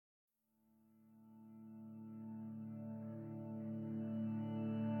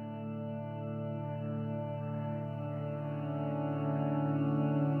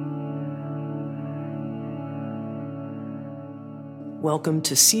Welcome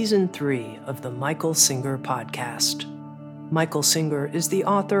to Season 3 of the Michael Singer Podcast. Michael Singer is the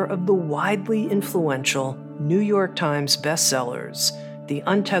author of the widely influential New York Times bestsellers, The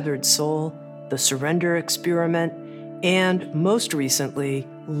Untethered Soul, The Surrender Experiment, and most recently,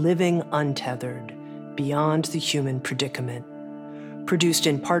 Living Untethered, Beyond the Human Predicament. Produced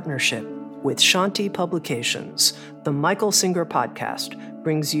in partnership with Shanti Publications, the Michael Singer Podcast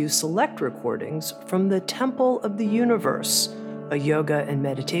brings you select recordings from the Temple of the Universe, a yoga and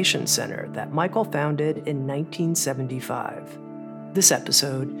meditation center that Michael founded in 1975. This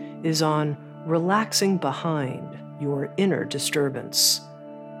episode is on relaxing behind your inner disturbance.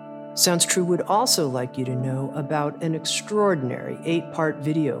 Sounds True would also like you to know about an extraordinary 8-part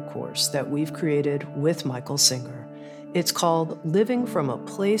video course that we've created with Michael Singer. It's called Living from a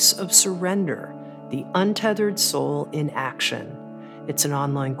Place of Surrender, The Untethered Soul in Action. It's an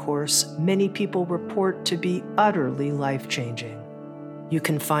online course many people report to be utterly life-changing. You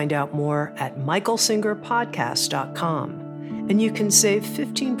can find out more at michaelsingerpodcast.com, and you can save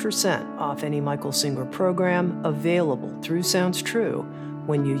 15% off any Michael Singer program available through Sounds True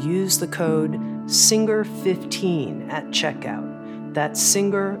when you use the code SINGER15 at checkout. That's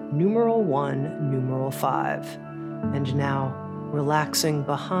SINGER numeral 1, numeral 5. And now, relaxing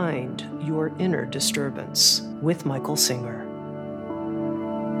behind your inner disturbance with Michael Singer.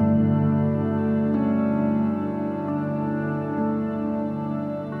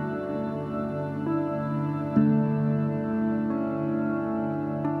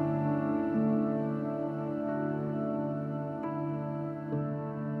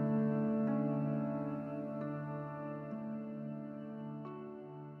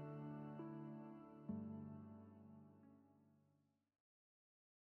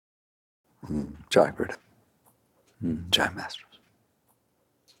 Jai Buddha. Jai Masters.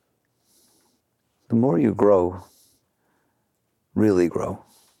 The more you grow, really grow,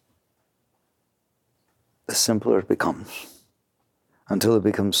 the simpler it becomes, until it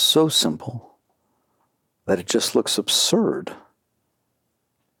becomes so simple that it just looks absurd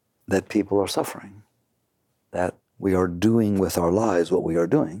that people are suffering, that we are doing with our lives what we are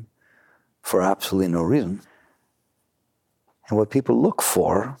doing for absolutely no reason. And what people look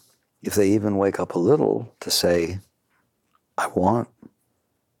for, if they even wake up a little to say, I want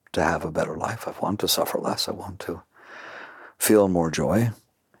to have a better life, I want to suffer less, I want to feel more joy,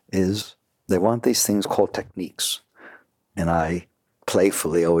 is they want these things called techniques. And I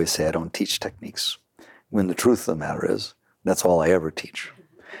playfully always say I don't teach techniques, when the truth of the matter is, that's all I ever teach.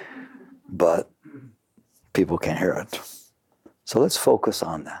 But people can't hear it. So let's focus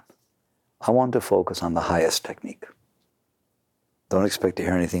on that. I want to focus on the highest technique. Don't expect to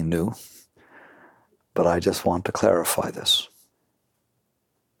hear anything new, but I just want to clarify this.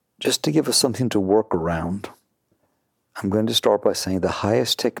 Just to give us something to work around, I'm going to start by saying the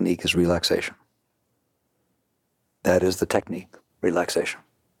highest technique is relaxation. That is the technique, relaxation.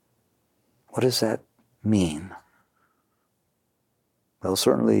 What does that mean? Well,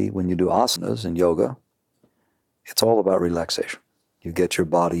 certainly when you do asanas in yoga, it's all about relaxation. You get your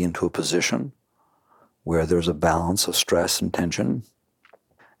body into a position where there's a balance of stress and tension,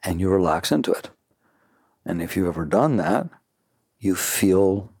 and you relax into it. And if you've ever done that, you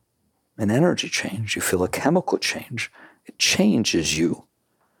feel an energy change, you feel a chemical change. It changes you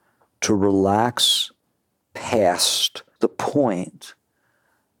to relax past the point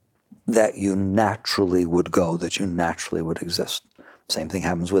that you naturally would go, that you naturally would exist. Same thing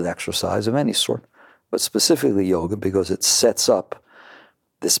happens with exercise of any sort, but specifically yoga, because it sets up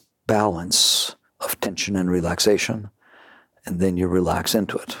this balance of tension and relaxation, and then you relax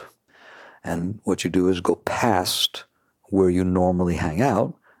into it. And what you do is go past where you normally hang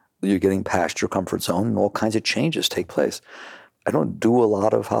out. You're getting past your comfort zone, and all kinds of changes take place. I don't do a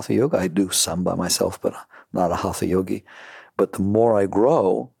lot of hatha yoga. I do some by myself, but I'm not a hatha yogi. But the more I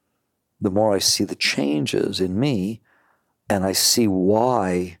grow, the more I see the changes in me, and I see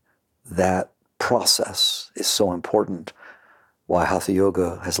why that process is so important, why hatha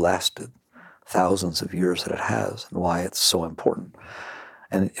yoga has lasted thousands of years that it has, and why it's so important.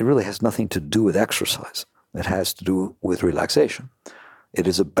 And it really has nothing to do with exercise. It has to do with relaxation. It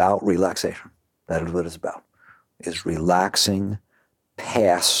is about relaxation. That is what it's about, is relaxing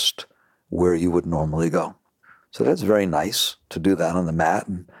past where you would normally go. So that's very nice to do that on the mat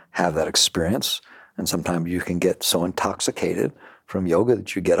and have that experience. And sometimes you can get so intoxicated from yoga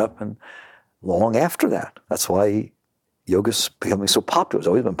that you get up and long after that. That's why yoga's becoming so popular. It's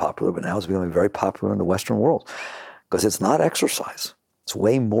always been popular, but now it's becoming very popular in the Western world because it's not exercise. It's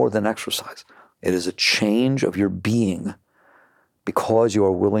way more than exercise. It is a change of your being because you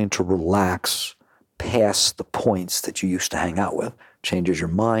are willing to relax past the points that you used to hang out with, changes your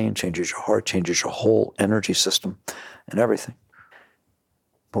mind, changes your heart, changes your whole energy system and everything.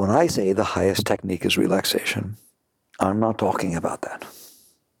 But when I say the highest technique is relaxation, I'm not talking about that.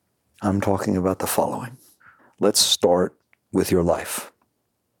 I'm talking about the following. Let's start with your life.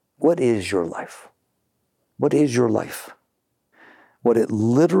 What is your life? What is your life? What it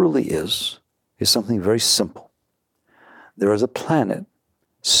literally is something very simple. There is a planet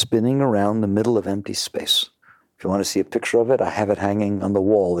spinning around the middle of empty space. If you want to see a picture of it, I have it hanging on the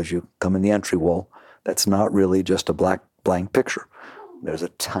wall as you come in the entry wall. That's not really just a blank picture. There's a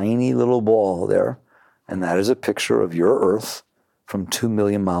tiny little ball there, and that is a picture of your Earth from 2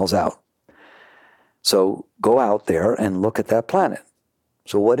 million miles out. So go out there and look at that planet.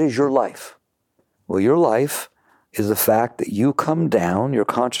 So what is your life? Well, your life is the fact that you come down, your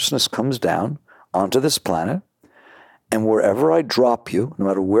consciousness comes down onto this planet, and wherever I drop you, no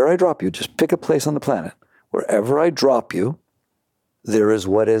matter where I drop you, just pick a place on the planet. Wherever I drop you, there is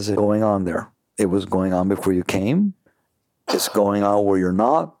what is going on there. It was going on before you came. It's going on where you're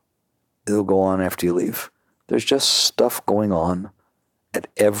not. It'll go on after you leave. There's just stuff going on at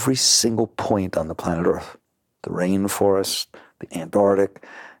every single point on the planet Earth. The rainforest, the Antarctic,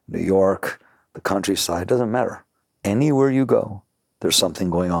 New York, the countryside, doesn't matter. Anywhere you go, there's something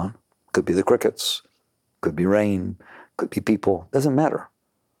going on. Could be the crickets, could be rain, could be people, doesn't matter.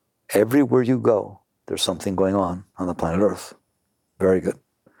 Everywhere you go, there's something going on the planet Earth. Very good.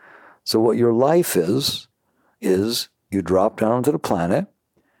 So what your life is you drop down onto the planet,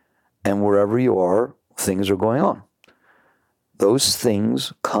 and wherever you are, things are going on. Those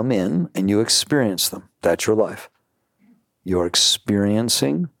things come in and you experience them. That's your life. You're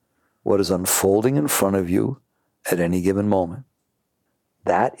experiencing what is unfolding in front of you at any given moment.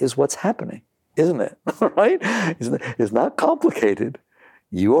 That is what's happening, isn't it? Right? It's not complicated.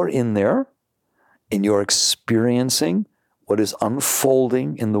 You are in there and you're experiencing what is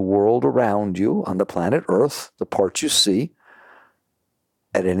unfolding in the world around you on the planet Earth, the parts you see,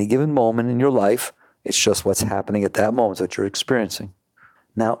 at any given moment in your life. It's just what's happening at that moment that you're experiencing.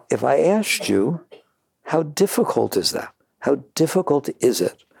 Now, if I asked you, how difficult is that? How difficult is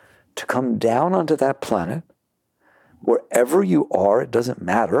it to come down onto that planet? Wherever you are, it doesn't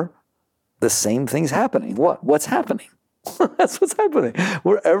matter. The same thing's happening. What's happening? That's what's happening.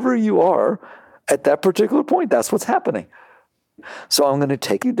 Wherever you are at that particular point, that's what's happening. So I'm going to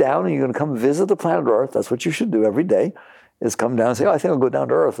take you down and you're going to come visit the planet Earth. That's what you should do every day, is come down and say, I think I'll go down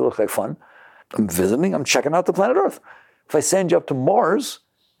to Earth. It looks like fun. I'm visiting. I'm checking out the planet Earth. If I send you up to Mars,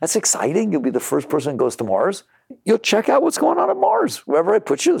 that's exciting. You'll be the first person who goes to Mars. You'll check out what's going on at Mars. Wherever I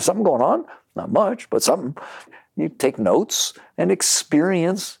put you, there's something going on. Not much, but something. You take notes and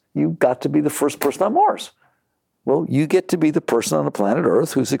experience. You got to be the first person on Mars. Well, you get to be the person on the planet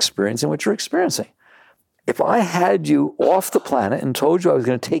Earth who's experiencing what you're experiencing. If I had you off the planet and told you I was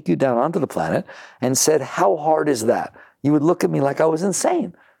going to take you down onto the planet and said, how hard is that? You would look at me like I was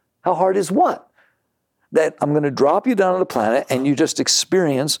insane. How hard is what? That I'm going to drop you down on the planet and you just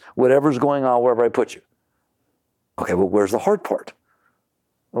experience whatever's going on wherever I put you. Okay, well, where's the hard part?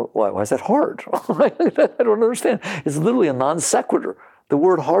 Why is that hard? I don't understand. It's literally a non sequitur. The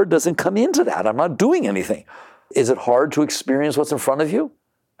word hard doesn't come into that. I'm not doing anything. Is it hard to experience what's in front of you?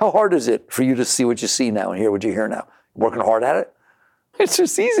 How hard is it for you to see what you see now and hear what you hear now? Working hard at it? It's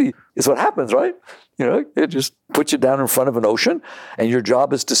just easy. It's what happens, right? You know, it just puts you down in front of an ocean and your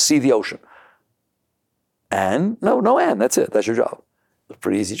job is to see the ocean. And that's it. That's your job. It's a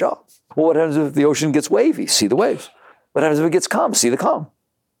pretty easy job. Well, what happens if the ocean gets wavy? See the waves. What happens if it gets calm? See the calm.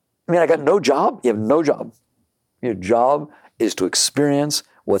 I mean, I got no job. You have no job. Your job is to experience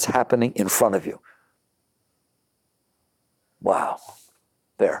what's happening in front of you. Wow.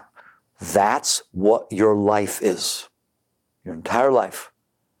 There. That's what your life is. Your entire life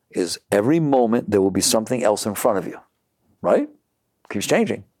is every moment there will be something else in front of you. Right? Keeps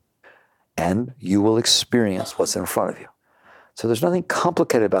changing. And you will experience what's in front of you. So there's nothing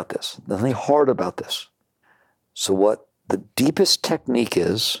complicated about this. Nothing hard about this. So what the deepest technique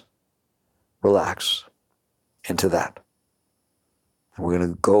is, relax into that. And we're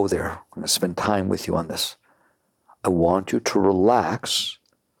going to go there. I'm going to spend time with you on this. I want you to relax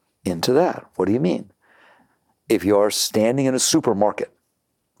into that. What do you mean? If you are standing in a supermarket,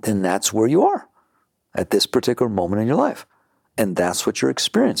 then that's where you are at this particular moment in your life. And that's what you're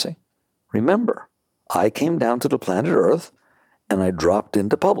experiencing. Remember, I came down to the planet Earth and I dropped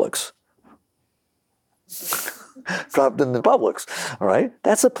into Publix. Dropped into Publix, all right?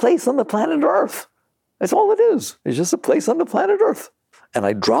 That's a place on the planet Earth. That's all it is. It's just a place on the planet Earth. And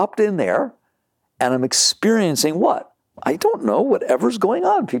I dropped in there and I'm experiencing what? I don't know, whatever's going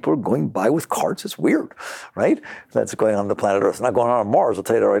on. People are going by with carts. It's weird, right? That's going on the planet Earth. It's not going on Mars, I'll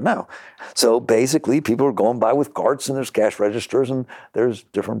tell you that right now. So basically, people are going by with carts, and there's cash registers, and there's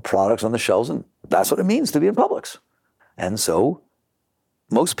different products on the shelves, and that's what it means to be in Publix. And so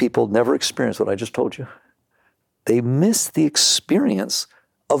most people never experience what I just told you. They miss the experience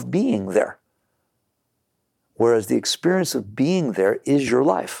of being there. Whereas the experience of being there is your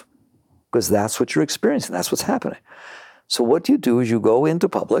life, because that's what you're experiencing. That's what's happening. So what you do is you go into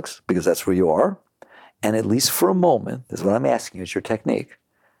Publix, because that's where you are, and at least for a moment, this is what I'm asking you, it's your technique,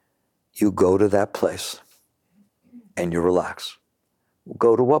 you go to that place and you relax.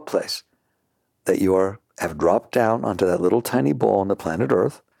 Go to what place? That you have dropped down onto that little tiny ball on the planet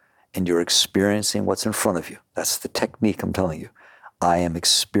Earth, and you're experiencing what's in front of you. That's the technique I'm telling you. I am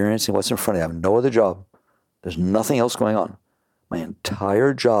experiencing what's in front of you. I have no other job. There's nothing else going on. My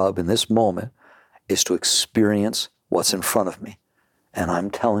entire job in this moment is to experience what's in front of me. And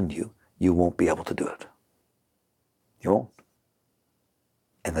I'm telling you, you won't be able to do it. You won't.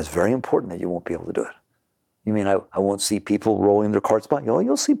 And that's very important that you won't be able to do it. You mean I won't see people rolling their carts by?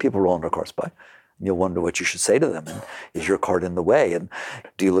 You'll see people rolling their carts by. And you'll wonder what you should say to them. And is your cart in the way? And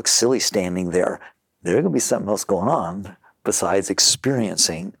do you look silly standing there? There's going to be something else going on besides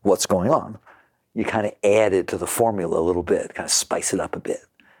experiencing what's going on. You kind of add it to the formula a little bit, kind of spice it up a bit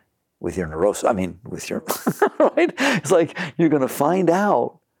with your neurosis. With your, right? It's like you're going to find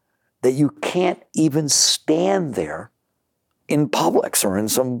out that you can't even stand there in Publix or in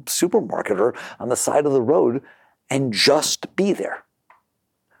some supermarket or on the side of the road and just be there.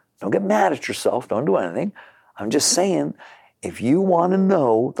 Don't get mad at yourself. Don't do anything. I'm just saying, if you want to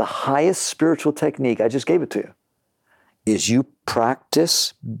know the highest spiritual technique, I just gave it to you, is you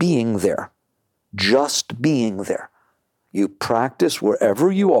practice being there, just being there. You practice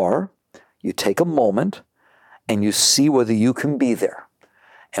wherever you are, you take a moment, and you see whether you can be there.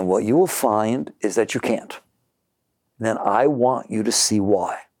 And what you will find is that you can't. And then I want you to see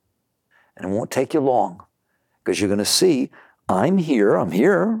why. And it won't take you long, because you're going to see, I'm here,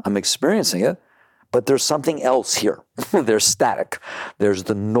 I'm experiencing it, but there's something else here. There's static. There's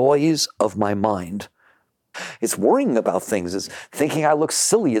the noise of my mind. It's worrying about things. It's thinking I look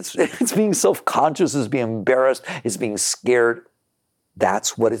silly. It's being self-conscious. It's being embarrassed. It's being scared.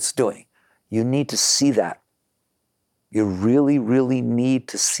 That's what it's doing. You need to see that. You really, really need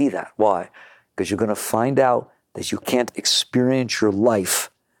to see that. Why? Because you're going to find out that you can't experience your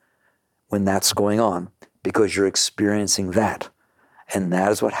life when that's going on, because you're experiencing that. And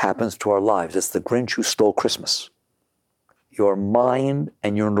that is what happens to our lives. It's the Grinch who stole Christmas. Your mind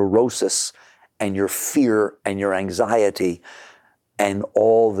and your neurosis and your fear and your anxiety and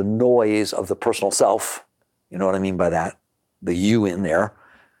all the noise of the personal self, you know what I mean by that, the you in there,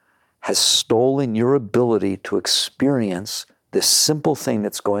 has stolen your ability to experience this simple thing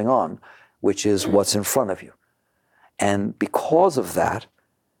that's going on, which is what's in front of you. And because of that,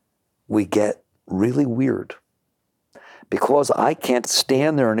 we get really weird. Because I can't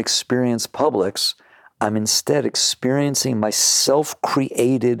stand there and experience Publix, I'm instead experiencing my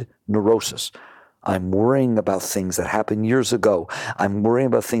self-created neurosis. I'm worrying about things that happened years ago. I'm worrying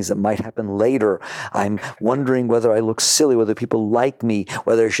about things that might happen later. I'm wondering whether I look silly, whether people like me,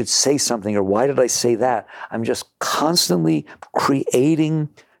 whether I should say something, or why did I say that? I'm just constantly creating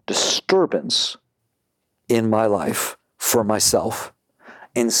disturbance in my life for myself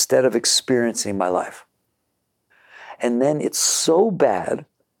instead of experiencing my life. And then it's so bad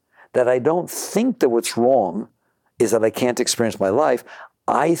that I don't think that what's wrong is that I can't experience my life.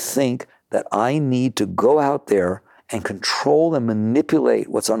 I think that I need to go out there and control and manipulate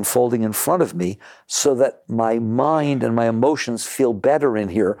what's unfolding in front of me so that my mind and my emotions feel better in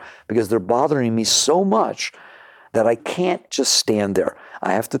here, because they're bothering me so much that I can't just stand there.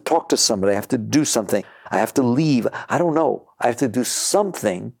 I have to talk to somebody. I have to do something. I have to leave. I don't know. I have to do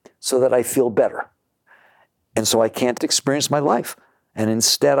something so that I feel better. And so I can't experience my life. And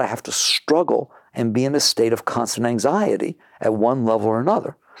instead, I have to struggle and be in a state of constant anxiety at one level or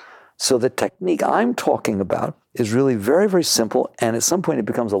another. So the technique I'm talking about is really very, very simple. And at some point, it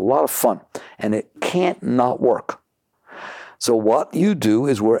becomes a lot of fun. And it can't not work. So what you do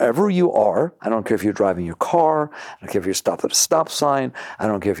is wherever you are, I don't care if you're driving your car, I don't care if you're stopped at a stop sign, I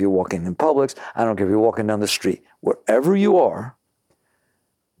don't care if you're walking in Publix, I don't care if you're walking down the street. Wherever you are,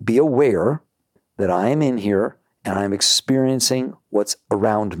 be aware that I am in here and I'm experiencing what's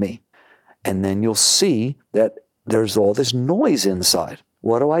around me. And then you'll see that there's all this noise inside.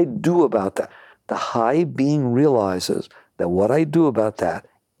 What do I do about that? The high being realizes that what I do about that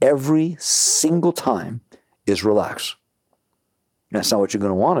every single time is relax. That's not what you're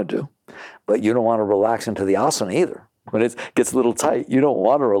going to want to do, but you don't want to relax into the asana either. When it gets a little tight, you don't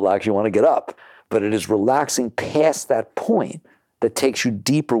want to relax, you want to get up. But it is relaxing past that point that takes you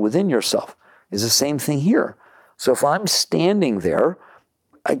deeper within yourself. It's the same thing here. So if I'm standing there,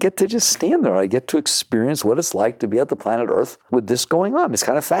 I get to just stand there. I get to experience what it's like to be at the planet Earth with this going on. It's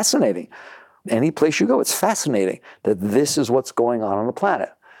kind of fascinating. Any place you go, it's fascinating that this is what's going on the planet.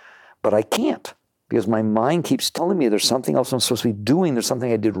 But I can't, because my mind keeps telling me there's something else I'm supposed to be doing. There's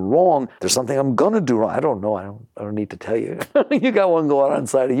something I did wrong. There's something I'm going to do wrong. I don't know. I don't need to tell you. You got one going on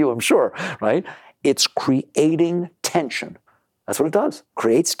inside of you, I'm sure, right? It's creating tension. That's what it does.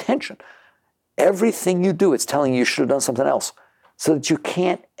 Creates tension. Everything you do, it's telling you should have done something else, so that you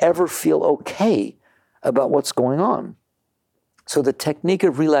can't ever feel okay about what's going on. So the technique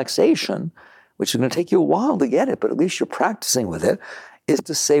of relaxation, which is going to take you a while to get it, but at least you're practicing with it, is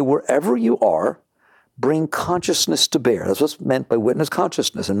to say wherever you are, bring consciousness to bear. That's what's meant by witness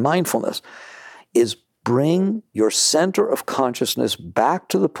consciousness and mindfulness, is bring your center of consciousness back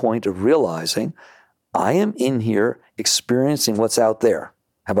to the point of realizing, I am in here experiencing what's out there.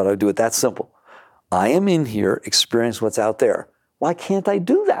 How about I do it that simple? I am in here experiencing what's out there. Why can't I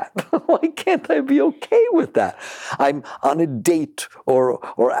do that? Why can't I be okay with that? I'm on a date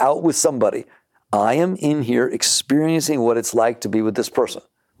or out with somebody. I am in here experiencing what it's like to be with this person.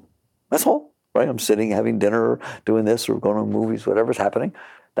 That's all, right? I'm sitting having dinner or doing this or going to movies, whatever's happening.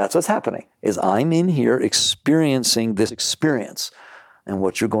 That's what's happening, is I'm in here experiencing this experience. And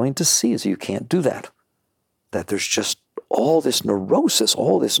what you're going to see is you can't do that. That there's just all this neurosis,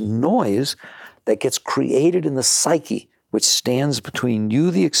 all this noise that gets created in the psyche, which stands between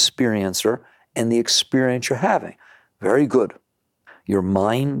you, the experiencer, and the experience you're having. Very good. Your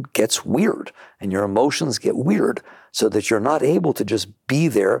mind gets weird and your emotions get weird so that you're not able to just be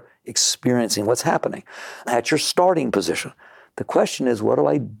there experiencing what's happening. At your starting position, the question is, what do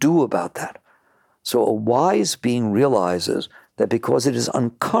I do about that? So a wise being realizes that because it is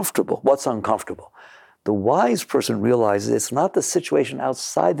uncomfortable, what's uncomfortable? The wise person realizes it's not the situation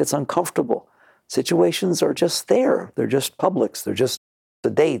outside that's uncomfortable. Situations are just there. They're just publics. They're just a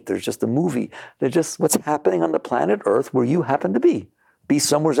date. There's just a movie. They're just what's happening on the planet Earth where you happen to be. Be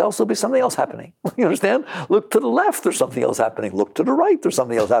somewhere else, there'll be something else happening. You understand? Look to the left, there's something else happening. Look to the right, there's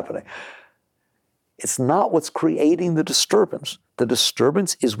something else happening. It's not what's creating the disturbance. The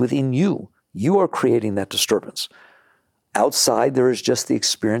disturbance is within you. You are creating that disturbance. Outside, there is just the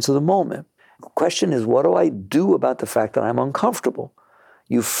experience of the moment. The question is, what do I do about the fact that I'm uncomfortable?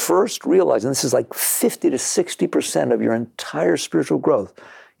 You first realize, and this is like 50 to 60% of your entire spiritual growth,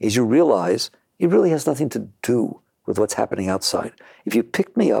 is you realize it really has nothing to do with what's happening outside. If you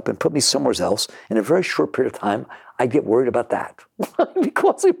picked me up and put me somewhere else, in a very short period of time, I'd get worried about that. I'd be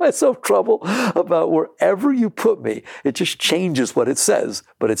causing myself trouble about wherever you put me. It just changes what it says,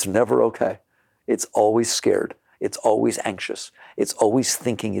 but it's never okay. It's always scared. It's always anxious. It's always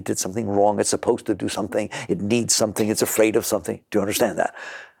thinking it did something wrong. It's supposed to do something. It needs something. It's afraid of something. Do you understand that?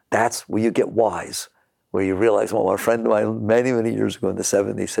 That's where you get wise, where you realize, well, a friend of mine many, many years ago in the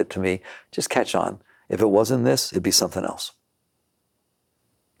 70s said to me, just catch on. If it wasn't this, it'd be something else.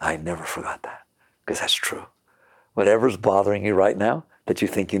 I never forgot that, because that's true. Whatever's bothering you right now that you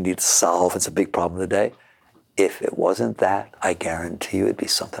think you need to solve, it's a big problem today, if it wasn't that, I guarantee you it'd be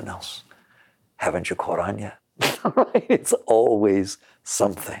something else. Haven't you caught on yet? Right? It's always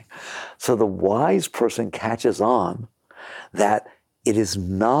something. So the wise person catches on that it is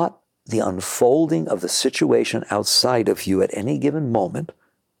not the unfolding of the situation outside of you at any given moment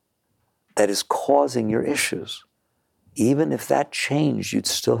that is causing your issues. Even if that changed, you'd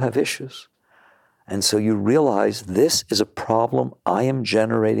still have issues. And so you realize this is a problem I am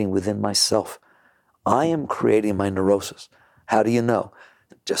generating within myself. I am creating my neurosis. How do you know?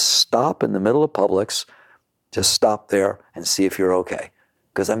 Just stop in the middle of Publix. Just stop there and see if you're okay.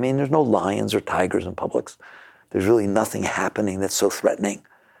 Because, I mean, there's no lions or tigers in Publix. There's really nothing happening that's so threatening.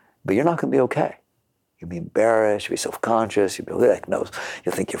 But you're not going to be okay. You'll be embarrassed, you'll be self-conscious, you'll be, who the heck knows?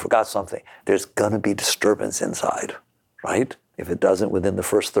 You'll think you forgot something. There's going to be disturbance inside, right? If it doesn't within the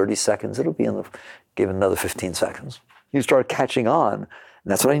first 30 seconds, it'll be give it another 15 seconds. You start catching on, and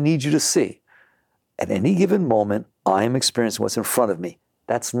that's what I need you to see. At any given moment, I am experiencing what's in front of me.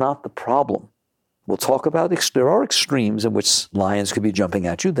 That's not the problem. We'll talk about, there are extremes in which lions could be jumping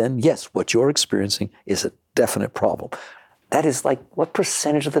at you. Then yes, what you're experiencing is a definite problem. That is like, what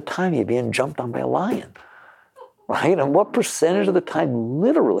percentage of the time you're being jumped on by a lion, right? And what percentage of the time,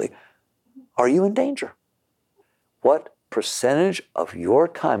 literally, are you in danger? What percentage of your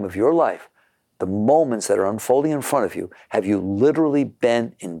time, of your life, the moments that are unfolding in front of you, have you literally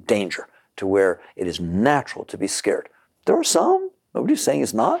been in danger to where it is natural to be scared? There are some. Nobody's saying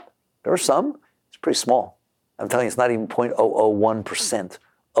it's not. There are some. It's pretty small. I'm telling you, it's not even 0.001%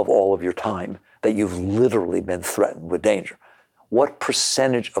 of all of your time that you've literally been threatened with danger. What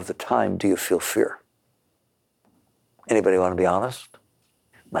percentage of the time do you feel fear? Anybody want to be honest?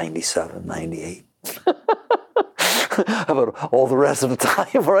 97, 98. How about all the rest of the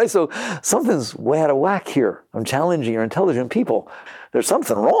time, right? So something's way out of whack here. I'm challenging your intelligent people. There's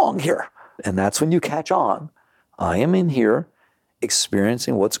something wrong here. And that's when you catch on. I am in here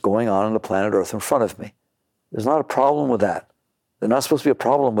experiencing what's going on the planet Earth in front of me. There's not a problem with that. There's not supposed to be a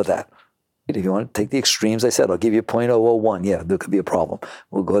problem with that. If you want to take the extremes, I said, I'll give you 0.001. Yeah, there could be a problem.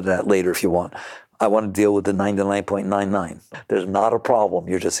 We'll go to that later if you want. I want to deal with the 99.99. There's not a problem.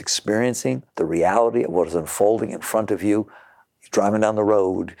 You're just experiencing the reality of what is unfolding in front of you. You're driving down the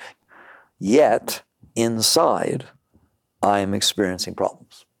road. Yet, inside, I am experiencing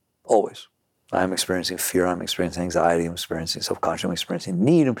problems. Always. I'm experiencing fear. I'm experiencing anxiety. I'm experiencing self-conscious. I'm experiencing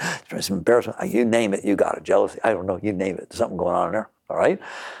need. I'm experiencing embarrassment. You name it, you got it. Jealousy. I don't know. You name it. There's something going on in there. All right?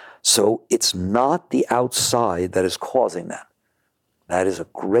 So it's not the outside that is causing that. That is a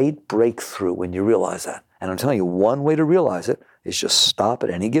great breakthrough when you realize that. And I'm telling you, one way to realize it is just stop at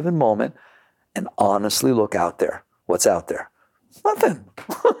any given moment and honestly look out there. What's out there? Nothing.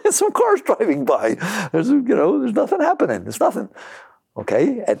 Some cars driving by. There's nothing happening. There's nothing.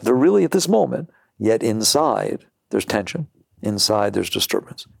 Okay? They're really at this moment. Yet inside, there's tension. Inside, there's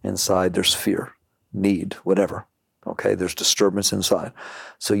disturbance. Inside, there's fear, need, whatever. Okay? There's disturbance inside.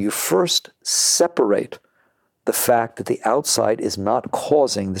 So you first separate the fact that the outside is not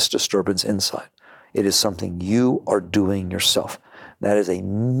causing this disturbance inside. It is something you are doing yourself. That is a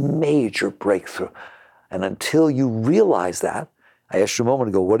major breakthrough. And until you realize that, I asked you a moment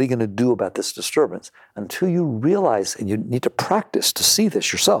ago, what are you going to do about this disturbance? Until you realize, and you need to practice to see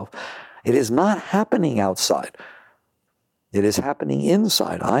this yourself, it is not happening outside. It is happening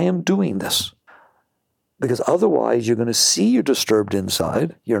inside. I am doing this. Because otherwise, you're going to see you're disturbed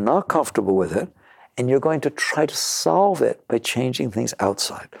inside, you're not comfortable with it, and you're going to try to solve it by changing things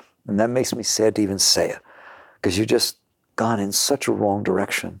outside. And that makes me sad to even say it, because you've just gone in such a wrong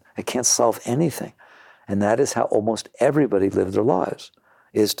direction. It can't solve anything. And that is how almost everybody lives their lives,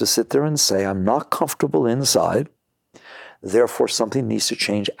 is to sit there and say, I'm not comfortable inside, therefore something needs to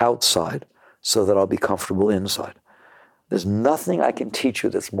change outside so that I'll be comfortable inside. There's nothing I can teach you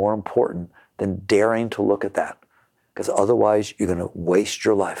that's more important than daring to look at that, because otherwise you're going to waste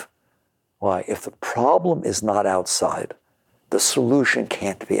your life. Why? If the problem is not outside, the solution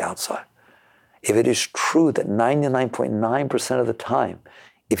can't be outside. If it is true that 99.9% of the time,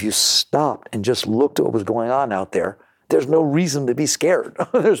 if you stopped and just looked at what was going on out there, there's no reason to be scared.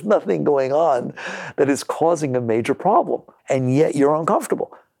 There's nothing going on that is causing a major problem. And yet you're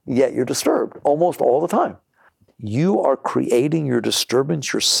uncomfortable. Yet you're disturbed almost all the time. You are creating your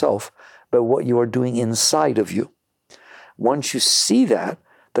disturbance yourself by what you are doing inside of you. Once you see that,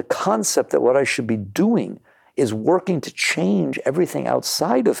 the concept that what I should be doing is working to change everything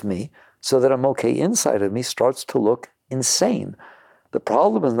outside of me so that I'm okay inside of me starts to look insane. The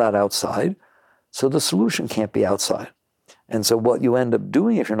problem is not outside, so the solution can't be outside. And so what you end up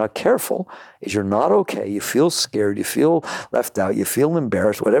doing if you're not careful is you're not okay, you feel scared, you feel left out, you feel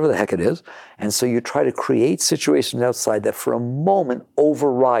embarrassed, whatever the heck it is, and so you try to create situations outside that for a moment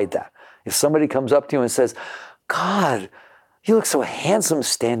override that. If somebody comes up to you and says, God, you look so handsome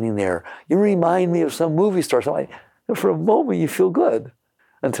standing there. You remind me of some movie star. So for a moment, you feel good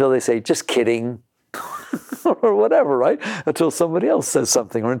until they say, just kidding, or whatever, right? Until somebody else says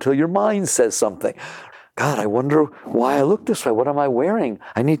something, or until your mind says something. God, I wonder why I look this way. What am I wearing?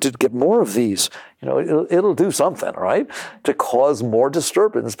 I need to get more of these. It'll do something, right? To cause more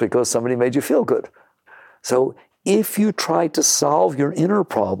disturbance because somebody made you feel good. So if you try to solve your inner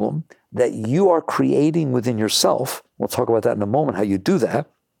problem that you are creating within yourself, we'll talk about that in a moment, how you do that.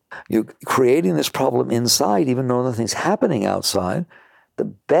 You're creating this problem inside, even though nothing's happening outside. The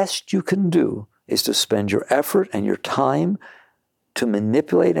best you can do is to spend your effort and your time to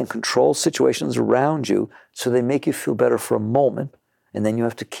manipulate and control situations around you so they make you feel better for a moment, and then you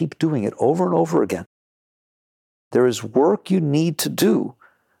have to keep doing it over and over again. There is work you need to do,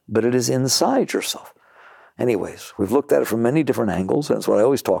 but it is inside yourself. Anyways, we've looked at it from many different angles. That's what I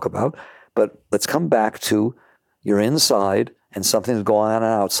always talk about. But let's come back to you're inside and something's going on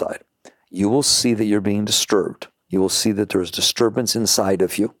outside. You will see that you're being disturbed. You will see that there's disturbance inside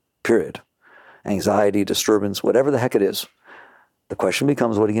of you, period. Anxiety, disturbance, whatever the heck it is. The question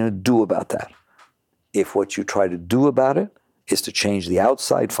becomes, what are you going to do about that? If what you try to do about it is to change the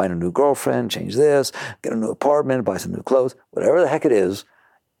outside, find a new girlfriend, change this, get a new apartment, buy some new clothes, whatever the heck it is,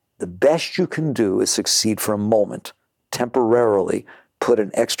 the best you can do is succeed for a moment, temporarily, put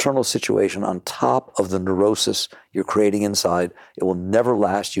an external situation on top of the neurosis you're creating inside. It will never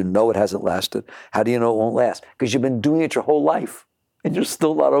last. You know it hasn't lasted. How do you know it won't last? Because you've been doing it your whole life and you're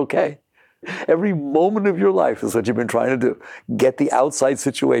still not okay. Every moment of your life is what you've been trying to do. Get the outside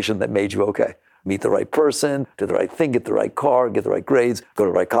situation that made you okay. Meet the right person, do the right thing, get the right car, get the right grades, go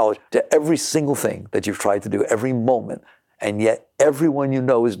to the right college. Do every single thing that you've tried to do every moment. And yet everyone you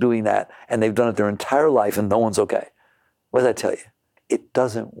know is doing that, and they've done it their entire life, and no one's okay. What does that tell you? It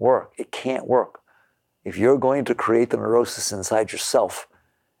doesn't work. It can't work. If you're going to create the neurosis inside yourself,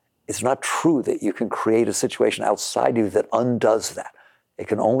 it's not true that you can create a situation outside you that undoes that. It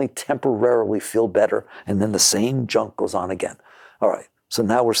can only temporarily feel better, and then the same junk goes on again. All right, so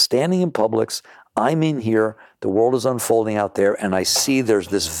now we're standing in Publix. I'm in here. The world is unfolding out there, and I see there's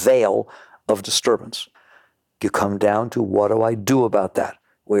this veil of disturbance. You come down to, what do I do about that?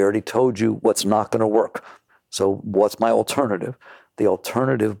 We already told you what's not going to work. So what's my alternative? The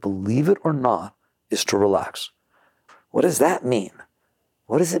alternative, believe it or not, is to relax. What does that mean?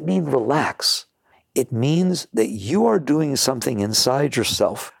 What does it mean, relax? It means that you are doing something inside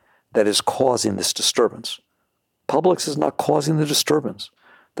yourself that is causing this disturbance. Publix is not causing the disturbance.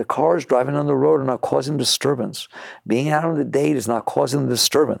 The cars driving on the road are not causing disturbance. Being out on the date is not causing the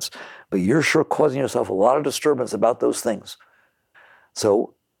disturbance. But you're sure causing yourself a lot of disturbance about those things.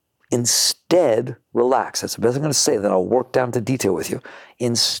 So instead, relax. That's the best I'm going to say. Then I'll work down to detail with you.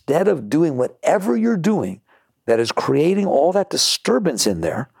 Instead of doing whatever you're doing that is creating all that disturbance in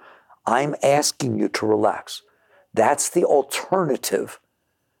there, I'm asking you to relax. That's the alternative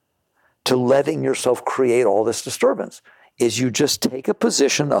to letting yourself create all this disturbance, is you just take a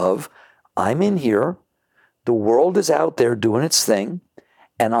position of, I'm in here, the world is out there doing its thing,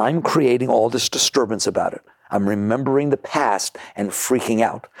 and I'm creating all this disturbance about it. I'm remembering the past and freaking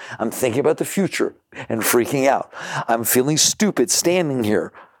out. I'm thinking about the future and freaking out. I'm feeling stupid standing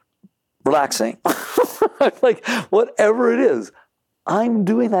here, relaxing. Like, whatever it is, I'm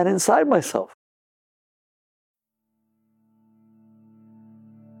doing that inside myself.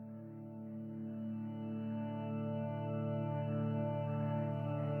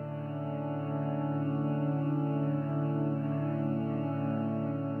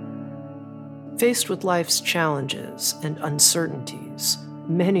 Faced with life's challenges and uncertainties,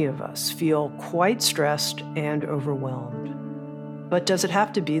 many of us feel quite stressed and overwhelmed. But does it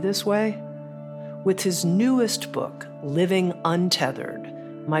have to be this way? With his newest book, Living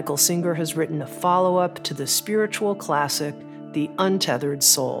Untethered, Michael Singer has written a follow-up to the spiritual classic, The Untethered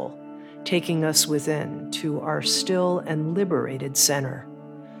Soul, taking us within to our still and liberated center.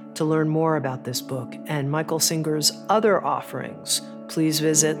 To learn more about this book and Michael Singer's other offerings, please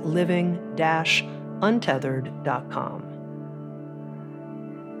visit living-untethered.com.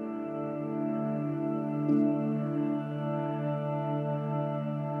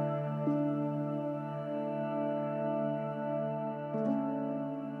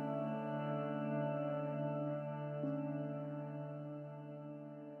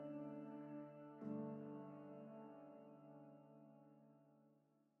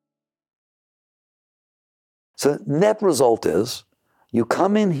 So net result is, you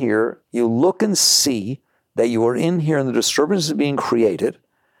come in here, you look and see that you are in here and the disturbance is being created,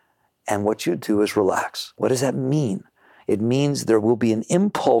 and what you do is relax. What does that mean? It means there will be an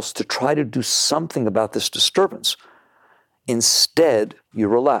impulse to try to do something about this disturbance. Instead, you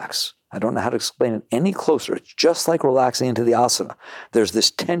relax. I don't know how to explain it any closer. It's just like relaxing into the asana. There's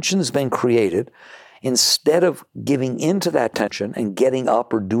this tension that's been created. Instead of giving into that tension and getting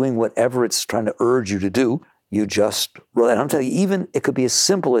up or doing whatever it's trying to urge you to do, you just, and I'm telling you, even it could be as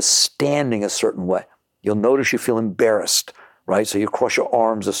simple as standing a certain way. You'll notice you feel embarrassed, right? So you cross your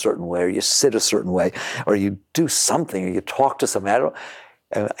arms a certain way, or you sit a certain way, or you do something, or you talk to somebody.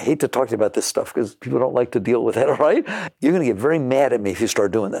 I hate to talk to you about this stuff because people don't like to deal with it, all right? You're going to get very mad at me if you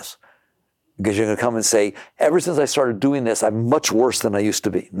start doing this. Because you're going to come and say, ever since I started doing this, I'm much worse than I used to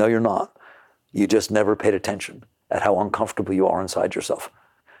be. No, you're not. You just never paid attention at how uncomfortable you are inside yourself.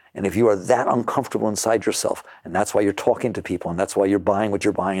 And if you are that uncomfortable inside yourself, and that's why you're talking to people, and that's why you're buying what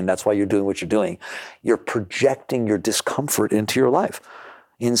you're buying, and that's why you're doing what you're doing, you're projecting your discomfort into your life.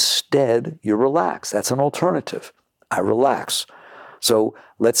 Instead, you relax. That's an alternative. I relax. So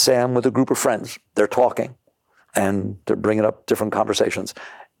let's say I'm with a group of friends. They're talking, and they're bringing up different conversations.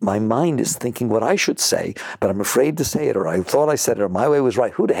 My mind is thinking what I should say, but I'm afraid to say it, or I thought I said it, or my way was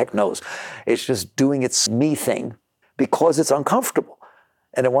right. Who the heck knows? It's just doing its me thing because it's uncomfortable.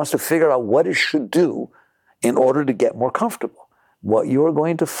 And it wants to figure out what it should do in order to get more comfortable. What you're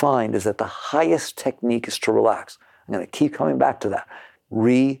going to find is that the highest technique is to relax. I'm going to keep coming back to that.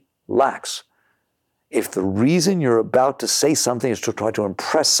 Relax. If the reason you're about to say something is to try to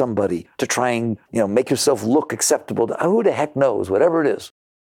impress somebody, to try and make yourself look acceptable, who the heck knows, whatever it is,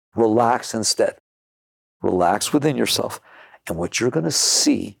 relax instead. Relax within yourself. And what you're going to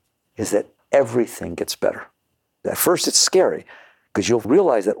see is that everything gets better. At first it's scary because you'll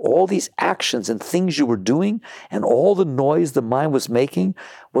realize that all these actions and things you were doing and all the noise the mind was making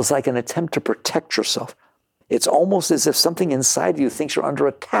was like an attempt to protect yourself. It's almost as if something inside you thinks you're under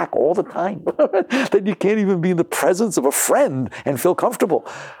attack all the time, that you can't even be in the presence of a friend and feel comfortable,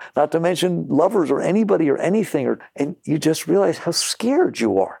 not to mention lovers or anybody or anything. And you just realize how scared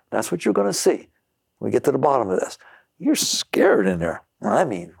you are. That's what you're going to see when we get to the bottom of this. You're scared in there. I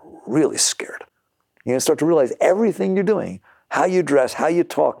mean, really scared. You're going to start to realize everything you're doing, how you dress, how you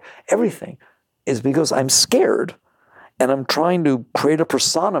talk, everything is because I'm scared. And I'm trying to create a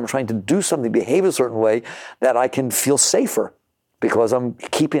persona. I'm trying to do something, behave a certain way that I can feel safer because I'm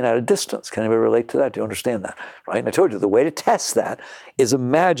keeping at a distance. Can anybody relate to that? Do you understand that? Right? And I told you the way to test that is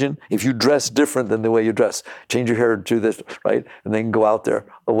imagine if you dress different than the way you dress. Change your hair to this, right? And then go out there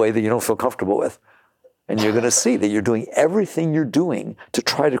a way that you don't feel comfortable with. And you're going to see that you're doing everything you're doing to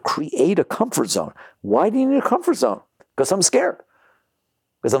try to create a comfort zone. Why do you need a comfort zone? Because I'm scared.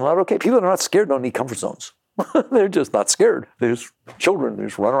 Because I'm not okay. People that are not scared don't need comfort zones. They're just not scared. They're just children. They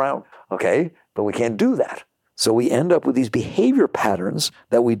just run around. Okay? But we can't do that. So we end up with these behavior patterns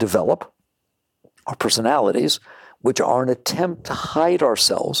that we develop, our personalities, which are an attempt to hide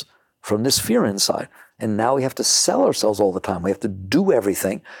ourselves from this fear inside. And now we have to sell ourselves all the time. We have to do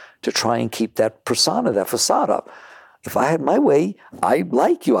everything to try and keep that persona, that facade up. If I had my way, I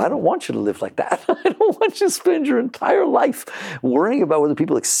like you. I don't want you to live like that. I don't want you to spend your entire life worrying about whether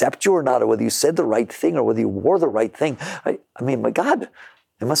people accept you or not, or whether you said the right thing, or whether you wore the right thing. I mean, my God,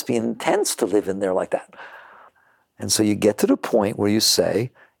 it must be intense to live in there like that. And so you get to the point where you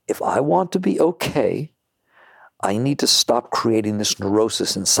say, if I want to be okay, I need to stop creating this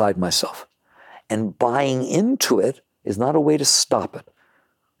neurosis inside myself. And buying into it is not a way to stop it.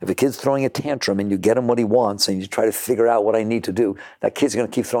 If a kid's throwing a tantrum and you get him what he wants and you try to figure out what I need to do, that kid's going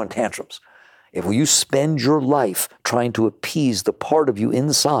to keep throwing tantrums. If you spend your life trying to appease the part of you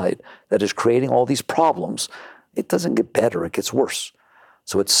inside that is creating all these problems, it doesn't get better, it gets worse.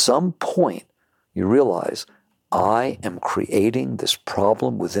 So at some point, you realize, I am creating this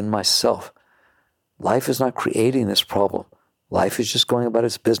problem within myself. Life is not creating this problem. Life is just going about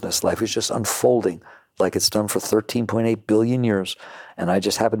its business. Life is just unfolding like it's done for 13.8 billion years. And I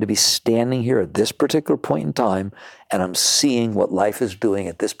just happen to be standing here at this particular point in time, and I'm seeing what life is doing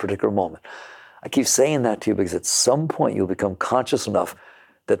at this particular moment. I keep saying that to you because at some point you'll become conscious enough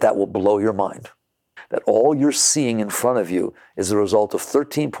that that will blow your mind. That all you're seeing in front of you is the result of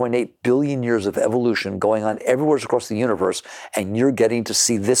 13.8 billion years of evolution going on everywhere across the universe, and you're getting to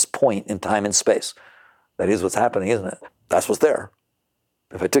see this point in time and space. That is what's happening, isn't it? That's what's there.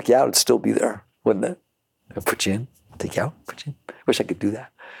 If I took you out, it'd still be there, wouldn't it? I'd put you in, take you out, put you in. Wish I could do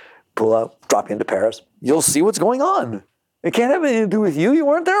that. Pull out, drop you into Paris. You'll see what's going on. It can't have anything to do with you. You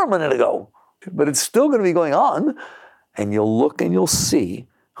weren't there a minute ago. But it's still going to be going on. And you'll look and you'll see,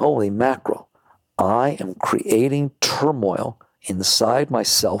 holy mackerel, I am creating turmoil inside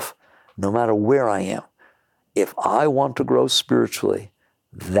myself no matter where I am. If I want to grow spiritually,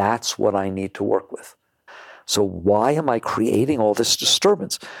 that's what I need to work with. So why am I creating all this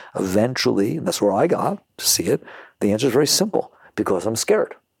disturbance? Eventually, and that's where I got to see it, the answer is very simple, because I'm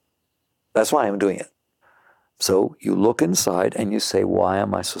scared. That's why I'm doing it. So you look inside and you say, why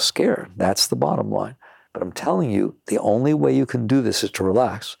am I so scared? That's the bottom line. But I'm telling you, the only way you can do this is to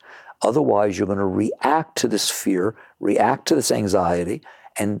relax. Otherwise, you're going to react to this fear, react to this anxiety,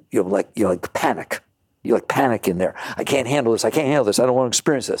 and you're like panic. You panic in there. I can't handle this. I can't handle this. I don't want to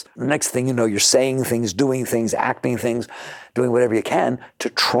experience this. The next thing you know, you're saying things, doing things, acting things, doing whatever you can to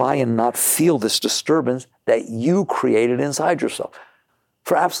try and not feel this disturbance that you created inside yourself.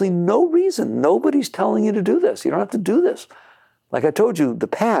 For absolutely no reason. Nobody's telling you to do this. You don't have to do this. Like I told you, the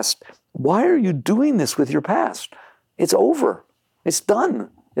past, why are you doing this with your past? It's over. It's done.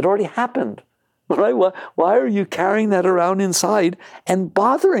 It already happened. Right? Why are you carrying that around inside and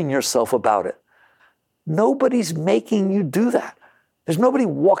bothering yourself about it? Nobody's making you do that. There's nobody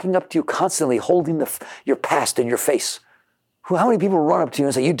walking up to you constantly holding your past in your face. How many people run up to you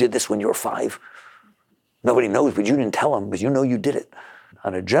and say, you did this when you were 5? Nobody knows, but you didn't tell them, but you know you did it.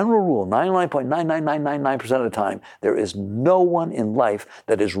 On a general rule, 99.99999% of the time, there is no one in life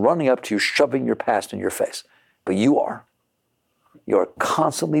that is running up to you, shoving your past in your face. But you are. You're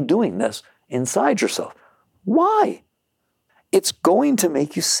constantly doing this inside yourself. Why? It's going to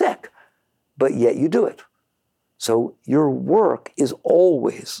make you sick, but yet you do it. So your work is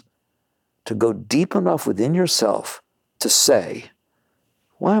always to go deep enough within yourself to say,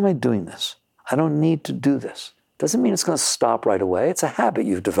 why am I doing this? I don't need to do this. Doesn't mean it's going to stop right away. It's a habit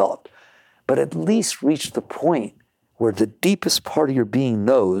you've developed. But at least reach the point where the deepest part of your being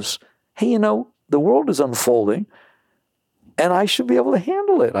knows, hey, the world is unfolding and I should be able to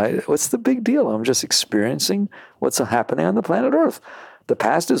handle it. What's the big deal? I'm just experiencing what's happening on the planet Earth. The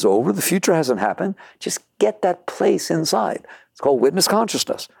past is over. The future hasn't happened. Just get that place inside. It's called witness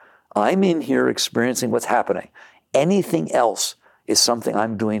consciousness. I'm in here experiencing what's happening. Anything else is something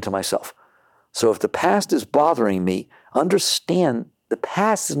I'm doing to myself. So if the past is bothering me, understand the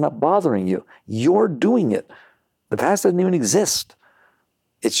past is not bothering you. You're doing it. The past doesn't even exist.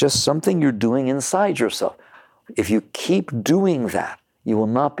 It's just something you're doing inside yourself. If you keep doing that, you will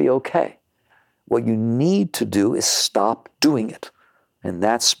not be okay. What you need to do is stop doing it. And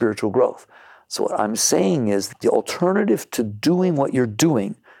that's spiritual growth. So what I'm saying is the alternative to doing what you're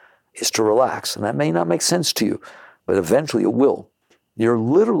doing is to relax. And that may not make sense to you, but eventually it will.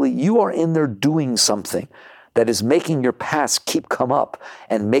 You are in there doing something that is making your past keep come up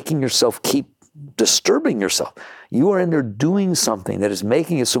and making yourself keep disturbing yourself. You are in there doing something that is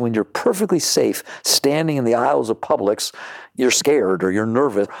making it so when you're perfectly safe standing in the aisles of Publix, you're scared or you're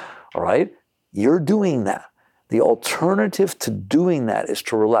nervous, all right? You're doing that. The alternative to doing that is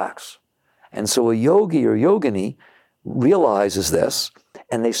to relax. And so a yogi or yogini realizes this,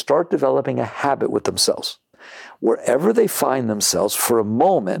 and they start developing a habit with themselves. Wherever they find themselves, for a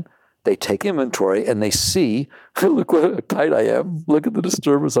moment, they take inventory and they see, look what tight I am, look at the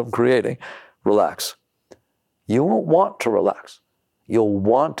disturbance I'm creating. Relax. You won't want to relax. You'll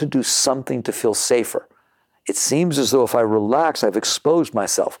want to do something to feel safer. It seems as though if I relax, I've exposed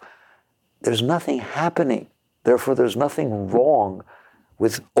myself. There's nothing happening. Therefore, there's nothing wrong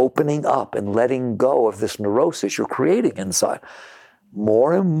with opening up and letting go of this neurosis you're creating inside.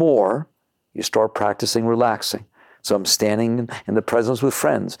 More and more, you start practicing relaxing. So I'm standing in the presence with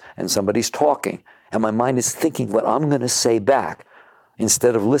friends and somebody's talking and my mind is thinking what I'm going to say back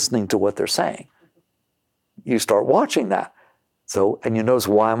instead of listening to what they're saying. You start watching that. And you notice,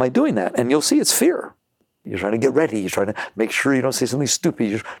 why am I doing that? And you'll see it's fear. You're trying to get ready. You're trying to make sure you don't say something stupid.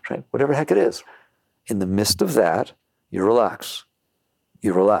 You're trying, whatever the heck it is. In the midst of that, you relax.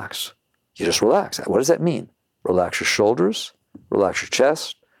 You relax. You just relax. What does that mean? Relax your shoulders, relax your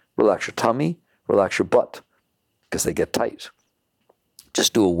chest, relax your tummy, relax your butt, because they get tight.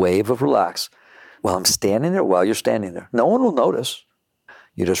 Just do a wave of relax. While I'm standing there, while you're standing there. No one will notice.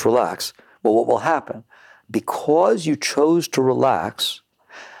 You just relax. Well, what will happen? Because you chose to relax,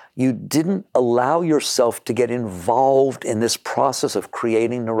 you didn't allow yourself to get involved in this process of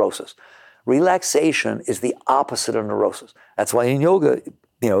creating neurosis. Relaxation is the opposite of neurosis. That's why in yoga,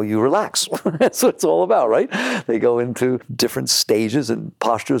 you relax. That's what it's all about, right? They go into different stages and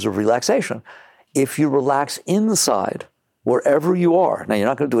postures of relaxation. If you relax inside, wherever you are, now you're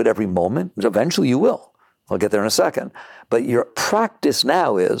not going to do it every moment, but eventually you will. I'll get there in a second. But your practice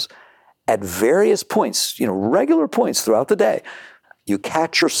now is at various points, regular points throughout the day, you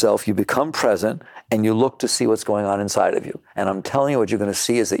catch yourself, you become present, and you look to see what's going on inside of you. And I'm telling you, what you're going to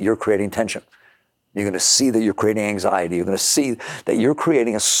see is that you're creating tension. You're going to see that you're creating anxiety. You're going to see that you're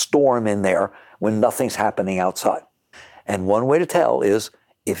creating a storm in there when nothing's happening outside. And one way to tell is,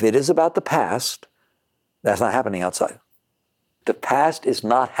 if it is about the past, that's not happening outside. The past is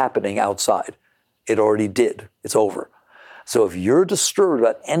not happening outside. It already did. It's over. So if you're disturbed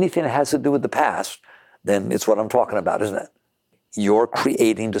about anything that has to do with the past, then it's what I'm talking about, isn't it? You're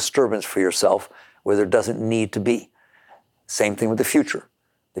creating disturbance for yourself where there doesn't need to be. Same thing with the future.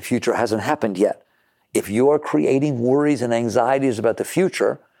 The future hasn't happened yet. If you are creating worries and anxieties about the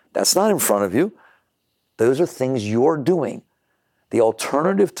future, that's not in front of you. Those are things you're doing. The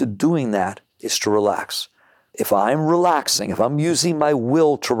alternative to doing that is to relax. If I'm relaxing, if I'm using my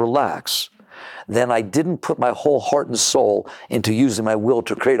will to relax, then I didn't put my whole heart and soul into using my will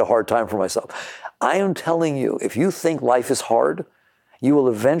to create a hard time for myself. I am telling you, if you think life is hard, you will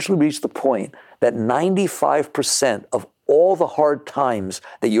eventually reach the point that 95% of all the hard times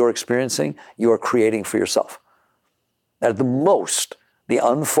that you're experiencing, you are creating for yourself. At the most, the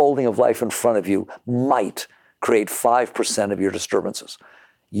unfolding of life in front of you might create 5% of your disturbances.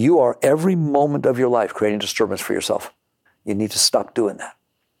 You are every moment of your life creating disturbance for yourself. You need to stop doing that.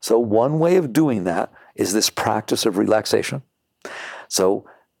 So one way of doing that is this practice of relaxation. So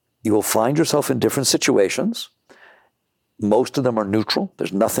you will find yourself in different situations. Most of them are neutral.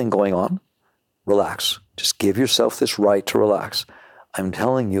 There's nothing going on. Relax. Just give yourself this right to relax. I'm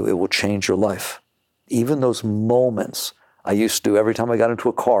telling you, it will change your life. Even those moments I used to, every time I got into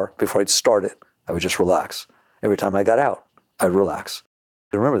a car, before I'd start it, I would just relax. Every time I got out, I'd relax.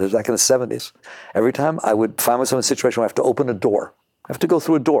 Remember, there's back in the 70s. Every time I would find myself in a situation where I have to open a door, I have to go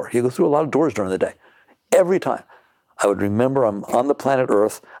through a door. You go through a lot of doors during the day. Every time I would remember I'm on the planet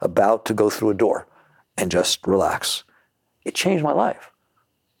Earth about to go through a door and just relax. It changed my life.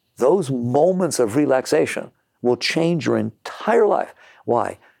 Those moments of relaxation will change your entire life.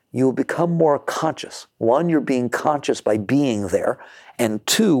 Why? You will become more conscious. One, you're being conscious by being there. And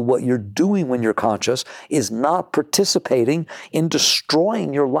two, what you're doing when you're conscious is not participating in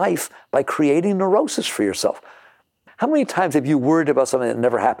destroying your life by creating neurosis for yourself. How many times have you worried about something that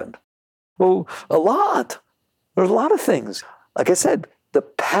never happened? Well, a lot. There's a lot of things. Like I said, the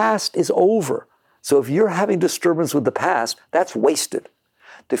past is over. So if you're having disturbance with the past, that's wasted.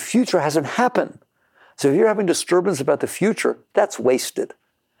 The future hasn't happened. So if you're having disturbance about the future, that's wasted.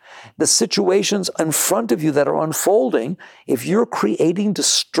 The situations in front of you that are unfolding, if you're creating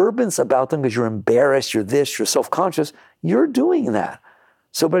disturbance about them because you're embarrassed, you're this, you're self-conscious, you're doing that.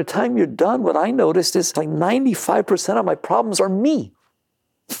 So by the time you're done, what I noticed is like 95% of my problems are me.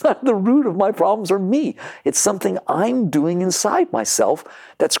 The root of my problems are me. It's something I'm doing inside myself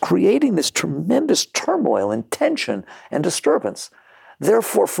that's creating this tremendous turmoil and tension and disturbance.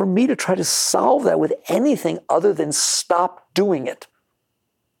 Therefore, for me to try to solve that with anything other than stop doing it.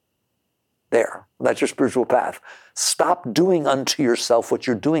 There, that's your spiritual path. Stop doing unto yourself what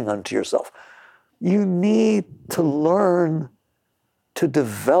you're doing unto yourself. You need to learn to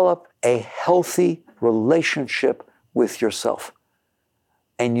develop a healthy relationship with yourself.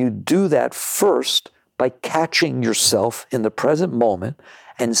 And you do that first by catching yourself in the present moment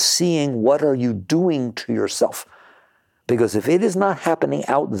and seeing what are you doing to yourself. Because if it is not happening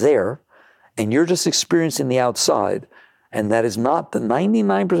out there and you're just experiencing the outside, and that is not the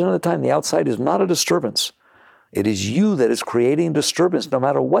 99% of the time, the outside is not a disturbance. It is you that is creating disturbance. No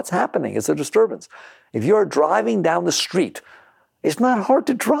matter what's happening, it's a disturbance. If you're driving down the street, it's not hard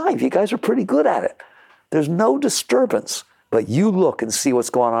to drive. You guys are pretty good at it. There's no disturbance, but you look and see what's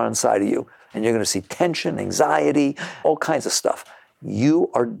going on inside of you, and you're going to see tension, anxiety, all kinds of stuff. You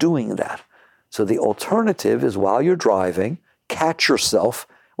are doing that. So the alternative is while you're driving, catch yourself.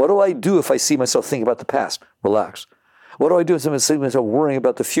 What do I do if I see myself thinking about the past? Relax. What do I do if I see myself worrying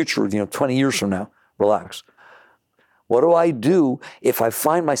about the future, 20 years from now? Relax. What do I do if I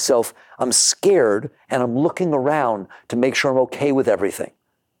find myself, I'm scared and I'm looking around to make sure I'm okay with everything?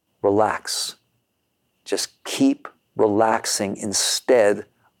 Relax. Just keep relaxing instead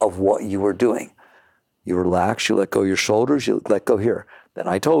of what you were doing. You relax, you let go of your shoulders, you let go here. Then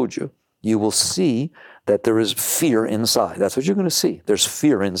I told you, you will see that there is fear inside. That's what you're going to see. There's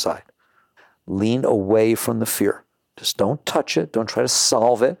fear inside. Lean away from the fear. Just don't touch it. Don't try to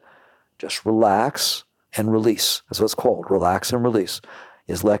solve it. Just relax and release. That's what it's called. Relax and release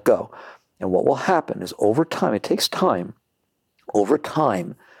is let go. And what will happen is over time, it takes time. Over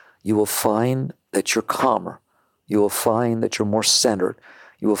time, you will find that you're calmer. You will find that you're more centered.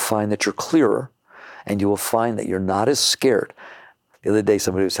 You will find that you're clearer. And you will find that you're not as scared. The other day,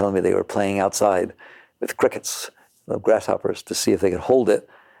 somebody was telling me they were playing outside with crickets, grasshoppers, to see if they could hold it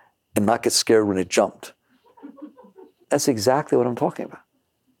and not get scared when it jumped. That's exactly what I'm talking about.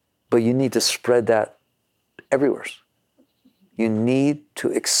 But you need to spread that everywhere. You need to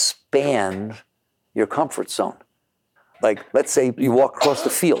expand your comfort zone. Like, let's say you walk across the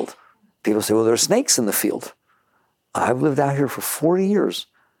field. People say, well, there are snakes in the field. I've lived out here for 40 years.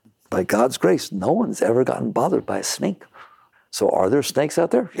 By God's grace, no one's ever gotten bothered by a snake. So are there snakes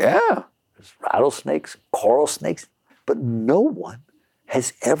out there? Yeah. There's rattlesnakes, coral snakes. But no one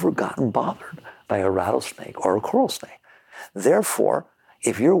has ever gotten bothered by a rattlesnake or a coral snake. Therefore,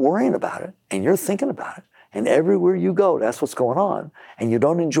 if you're worrying about it and you're thinking about it, and everywhere you go, that's what's going on, and you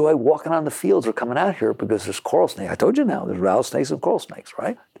don't enjoy walking on the fields or coming out here because there's coral snakes. I told you now, there's rattlesnakes and coral snakes,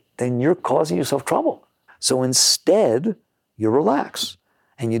 right? Then you're causing yourself trouble. So instead, you relax.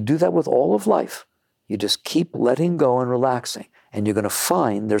 And you do that with all of life. You just keep letting go and relaxing. And you're going to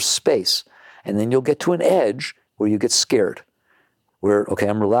find there's space. And then you'll get to an edge where you get scared. Where, okay,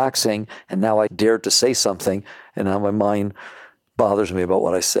 I'm relaxing, and now I dared to say something, and now my mind bothers me about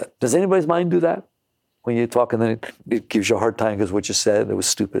what I said. Does anybody's mind do that? When you talk and then it gives you a hard time because what you said, it was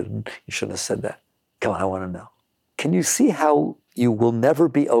stupid, and you shouldn't have said that. Come on, I want to know. Can you see how you will never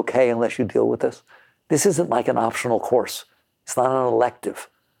be okay unless you deal with this? This isn't like an optional course. It's not an elective.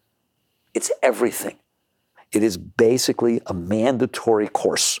 It's everything. It is basically a mandatory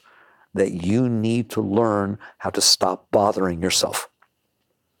course that you need to learn how to stop bothering yourself.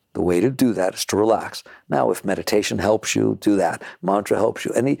 The way to do that is to relax. Now, if meditation helps you, do that. Mantra helps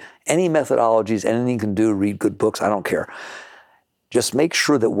you. Any methodologies, anything you can do, read good books, I don't care. Just make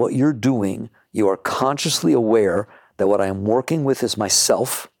sure that what you're doing, you are consciously aware that what I am working with is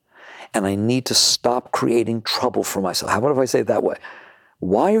myself, and I need to stop creating trouble for myself. How about if I say it that way?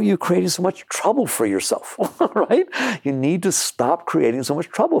 Why are you creating so much trouble for yourself, right? You need to stop creating so much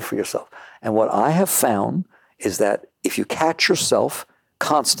trouble for yourself. And what I have found is that if you catch yourself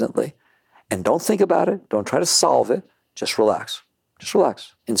constantly and don't think about it, don't try to solve it, just relax. Just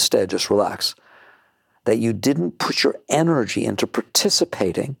relax. Instead, just relax. That you didn't put your energy into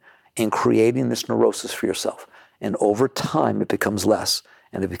participating in creating this neurosis for yourself. And over time, it becomes less,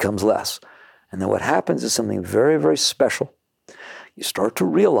 and it becomes less. And then what happens is something very, very special. You start to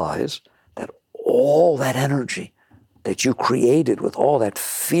realize that all that energy that you created with all that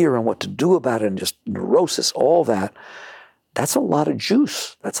fear and what to do about it and just neurosis, all that, that's a lot of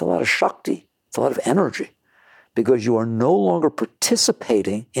juice. That's a lot of shakti. It's a lot of energy because you are no longer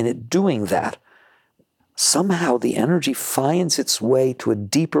participating in it doing that. Somehow the energy finds its way to a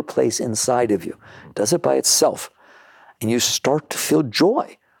deeper place inside of you. It does it by itself. And you start to feel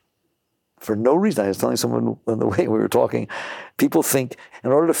joy. For no reason. I was telling someone on the way we were talking, people think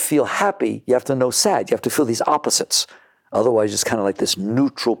in order to feel happy, you have to know sad. You have to feel these opposites. Otherwise, it's kind of like this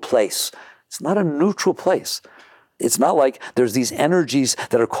neutral place. It's not a neutral place. It's not like there's these energies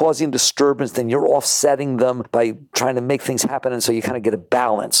that are causing disturbance, then you're offsetting them by trying to make things happen, and so you kind of get a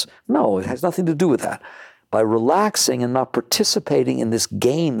balance. No, it has nothing to do with that. By relaxing and not participating in this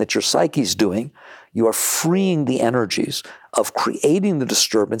game that your psyche's doing, you are freeing the energies of creating the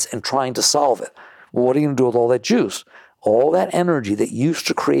disturbance and trying to solve it. Well, what are you going to do with all that juice? All that energy that used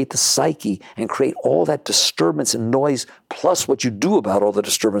to create the psyche and create all that disturbance and noise, plus what you do about all the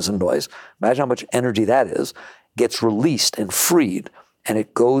disturbance and noise, imagine how much energy that is, gets released and freed, and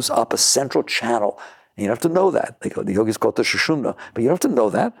it goes up a central channel. And you don't have to know that. The yogis call it the Shushumna, but you don't have to know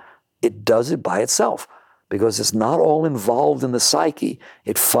that. It does it by itself because it's not all involved in the psyche.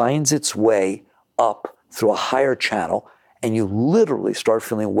 It finds its way up through a higher channel, and you literally start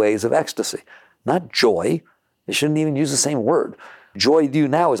feeling waves of ecstasy. Not joy. You shouldn't even use the same word. Joy to you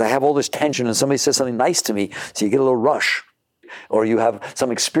now is I have all this tension and somebody says something nice to me, so you get a little rush. Or you have some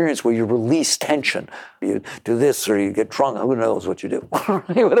experience where you release tension. You do this or you get drunk. Who knows what you do?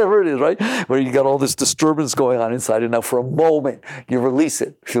 Whatever it is, right? Where you got all this disturbance going on inside, and now for a moment you release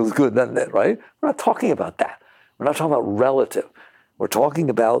it. Feels good, doesn't it, right? We're not talking about that. We're not talking about relative. We're talking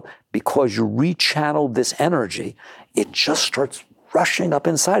about because you rechanneled this energy, it just starts rushing up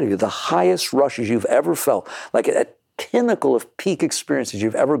inside of you. The highest rushes you've ever felt, like a pinnacle of peak experiences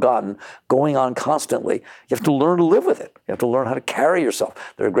you've ever gotten, going on constantly. You have to learn to live with it. You have to learn how to carry yourself.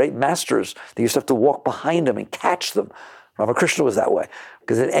 There are great masters that used to have to walk behind them and catch them. Ramakrishna was that way.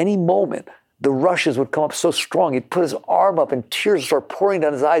 Because at any moment, the rushes would come up so strong, he'd put his arm up and tears would start pouring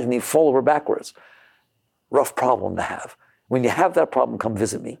down his eyes and he'd fall over backwards. Rough problem to have. When you have that problem, come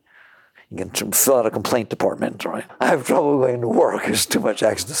visit me. You can fill out a complaint department, right? I have trouble going to work. There's too much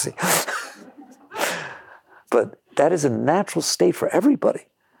ecstasy. But that is a natural state for everybody.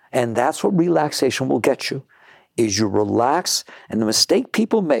 And that's what relaxation will get you, is you relax. And the mistake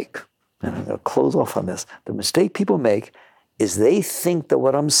people make, and I'm going to close off on this, the mistake people make is they think that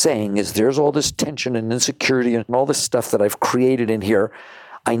what I'm saying is there's all this tension and insecurity and all this stuff that I've created in here.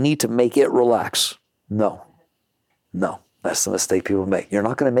 I need to make it relax. No. That's the mistake people make. You're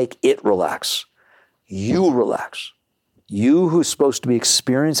not going to make it relax. You relax. You who's supposed to be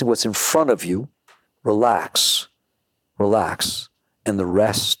experiencing what's in front of you, relax, and the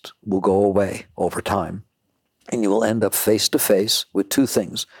rest will go away over time. And you will end up face to face with two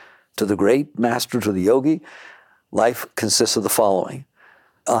things. To the great master, to the yogi, life consists of the following.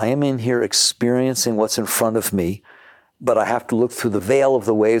 I am in here experiencing what's in front of me, but I have to look through the veil of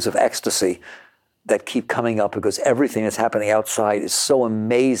the waves of ecstasy that keep coming up because everything that's happening outside is so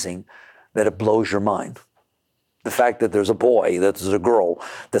amazing that it blows your mind. The fact that there's a boy, that there's a girl,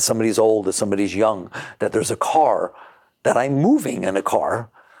 that somebody's old, that somebody's young, that there's a car, that I'm moving in a car,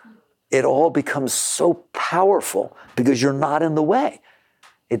 it all becomes so powerful because you're not in the way.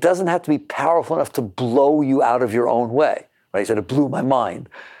 It doesn't have to be powerful enough to blow you out of your own way. Right? I said it blew my mind.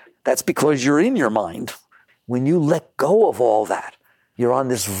 That's because you're in your mind. When you let go of all that, you're on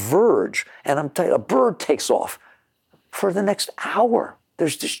this verge, and I'm telling you, a bird takes off. For the next hour,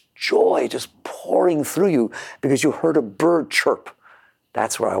 there's this joy just pouring through you because you heard a bird chirp.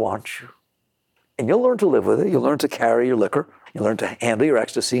 That's where I want you. And you'll learn to live with it. You'll learn to carry your liquor. You'll learn to handle your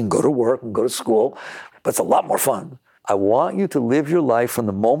ecstasy and go to work and go to school. But it's a lot more fun. I want you to live your life from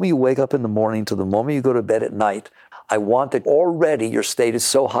the moment you wake up in the morning to the moment you go to bed at night. I want that already your state is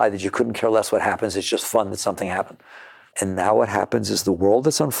so high that you couldn't care less what happens. It's just fun that something happened. And now what happens is the world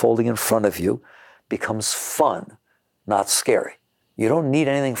that's unfolding in front of you becomes fun, not scary. You don't need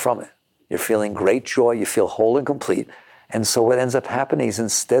anything from it. You're feeling great joy. You feel whole and complete. And so what ends up happening is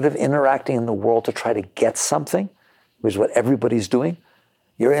instead of interacting in the world to try to get something, which is what everybody's doing,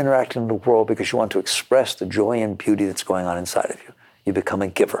 you're interacting in the world because you want to express the joy and beauty that's going on inside of you. You become a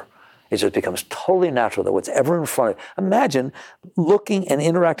giver. It just becomes totally natural that whatever in front of you. Imagine looking and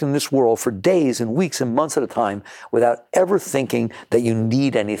interacting in this world for days and weeks and months at a time without ever thinking that you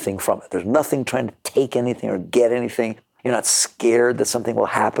need anything from it. There's nothing trying to take anything or get anything. You're not scared that something will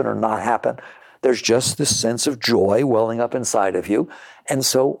happen or not happen. There's just this sense of joy welling up inside of you. And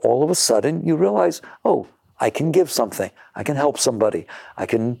so all of a sudden you realize, oh, I can give something. I can help somebody. I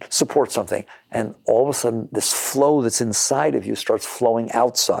can support something. And all of a sudden this flow that's inside of you starts flowing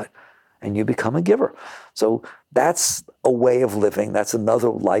outside and you become a giver. So that's a way of living. That's another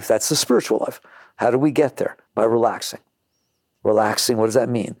life. That's the spiritual life. How do we get there? By relaxing. Relaxing, what does that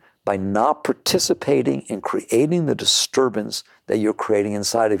mean? By not participating in creating the disturbance that you're creating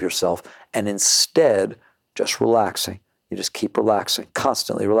inside of yourself, and instead just relaxing. You just keep relaxing,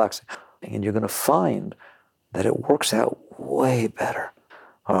 constantly relaxing. And you're going to find that it works out way better.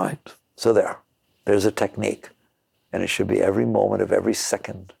 All right, so there's a technique. And it should be every moment of every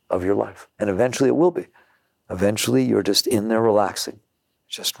second of your life. And eventually it will be. Eventually you're just in there relaxing,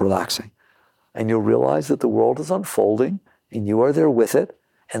 just relaxing. And you'll realize that the world is unfolding and you are there with it.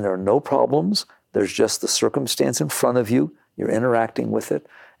 And there are no problems. There's just the circumstance in front of you. You're interacting with it.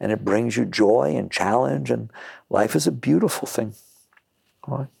 And it brings you joy and challenge. And life is a beautiful thing.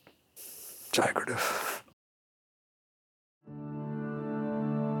 All right. Jai Gurudev.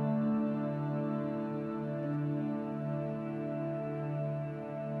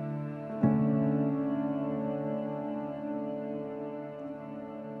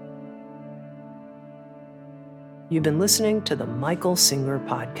 You've been listening to the Michael Singer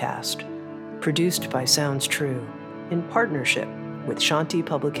Podcast, produced by Sounds True in partnership with Shanti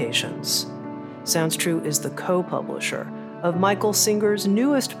Publications. Sounds True is the co-publisher of Michael Singer's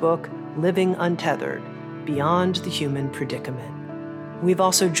newest book, Living Untethered, Beyond the Human Predicament. We've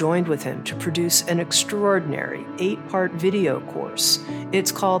also joined with him to produce an extraordinary 8-part video course.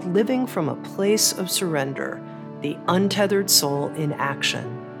 It's called Living from a Place of Surrender, The Untethered Soul in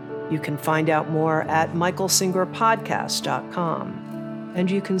Action. You can find out more at michaelsingerpodcast.com,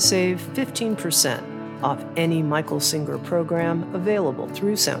 and you can save 15% off any Michael Singer program available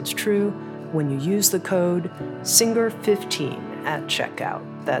through Sounds True when you use the code SINGER15 at checkout.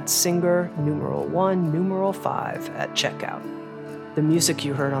 That's SINGER, numeral 1, numeral 5 at checkout. The music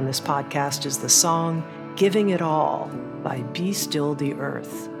you heard on this podcast is the song Giving It All by Be Still the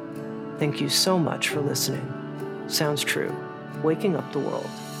Earth. Thank you so much for listening. Sounds True, waking up the world.